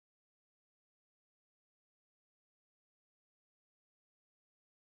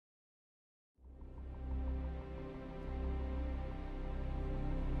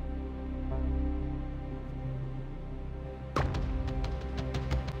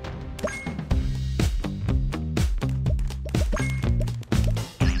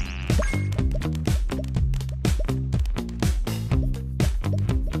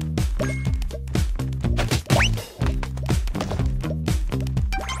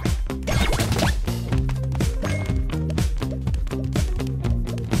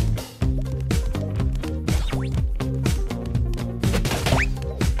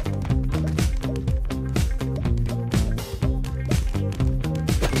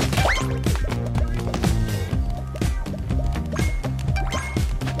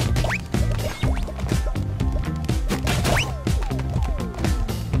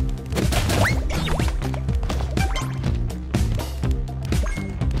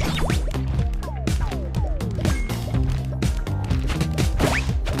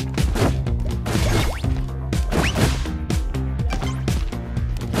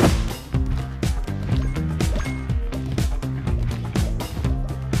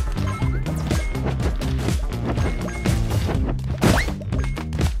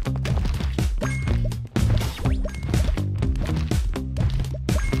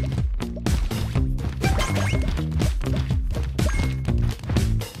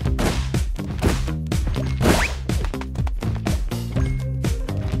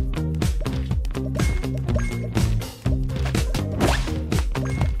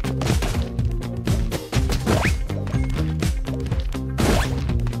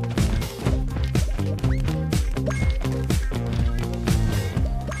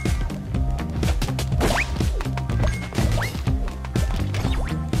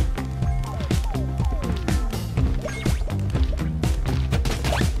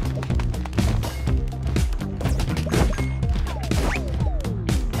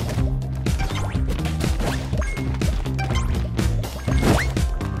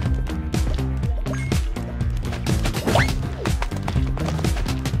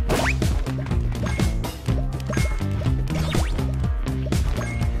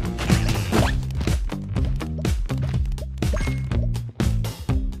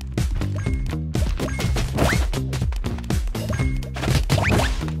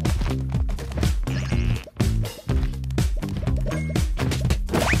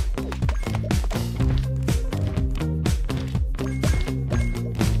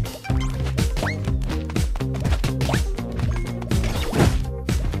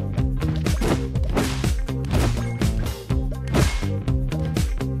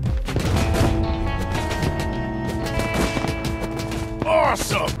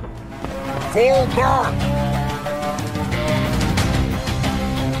Fall back!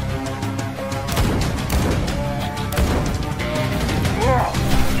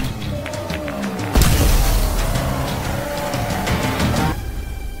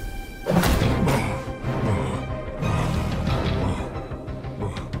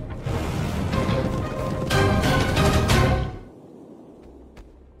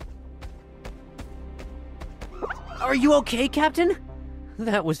 Are you okay, Captain?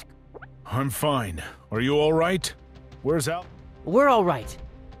 That was... I'm fine. Are you all right? Where's Al? We're all right.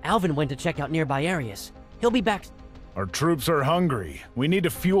 Alvin went to check out nearby areas. He'll be back... Our troops are hungry. We need to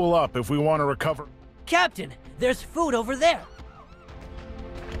fuel up if we want to recover. Captain, there's food over there!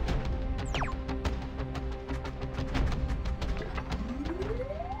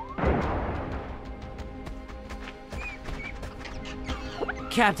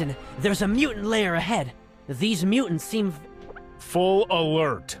 Captain, there's a mutant lair ahead. These mutants seem... Full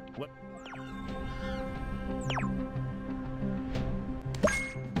alert.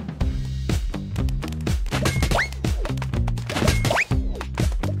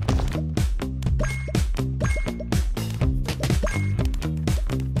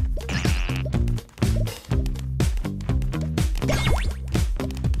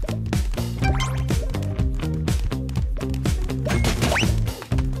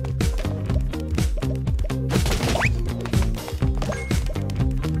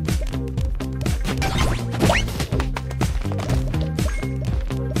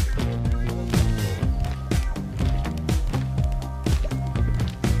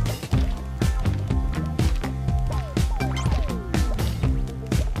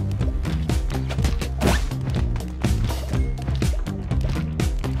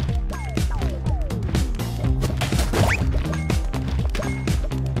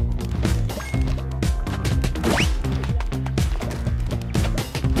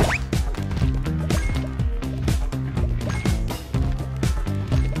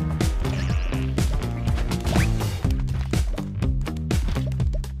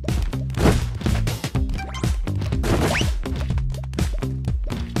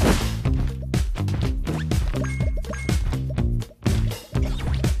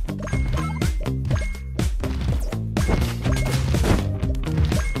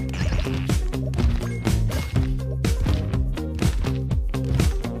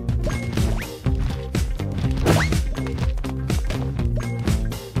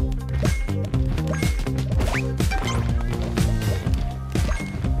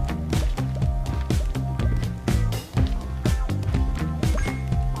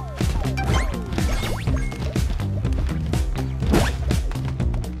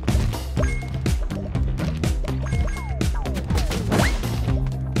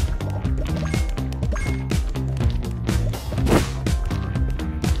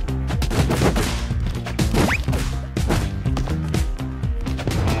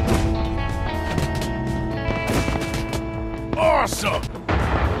 Awesome!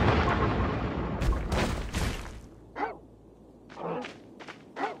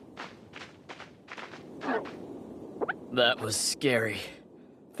 That was scary.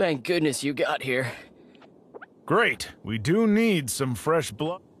 Thank goodness you got here. Great. We do need some fresh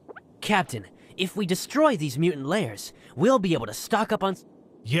blood. Captain, if we destroy these mutant lairs, we'll be able to stock up on...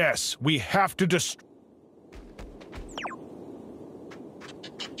 Yes, we have to destroy...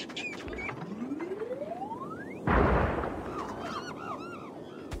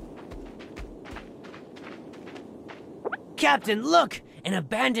 Captain, look! An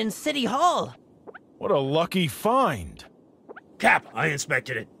abandoned city hall! What a lucky find. Cap, I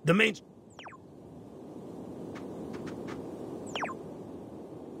inspected it. The main...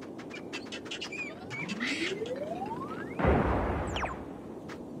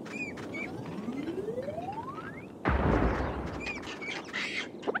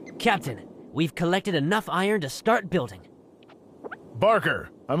 Captain, we've collected enough iron to start building. Barker,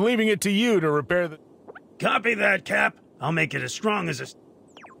 I'm leaving it to you to repair the... Copy that, Cap. I'll make it as strong as a...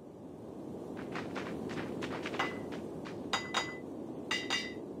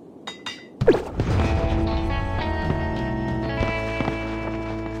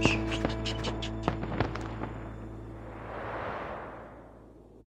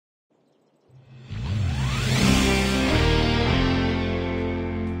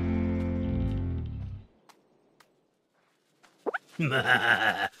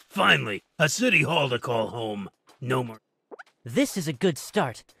 Finally, a city hall to call home. No more. This is a good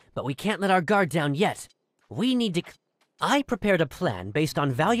start, but we can't let our guard down yet. We need to... I prepared a plan based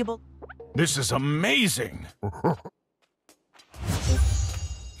on valuable... This is amazing!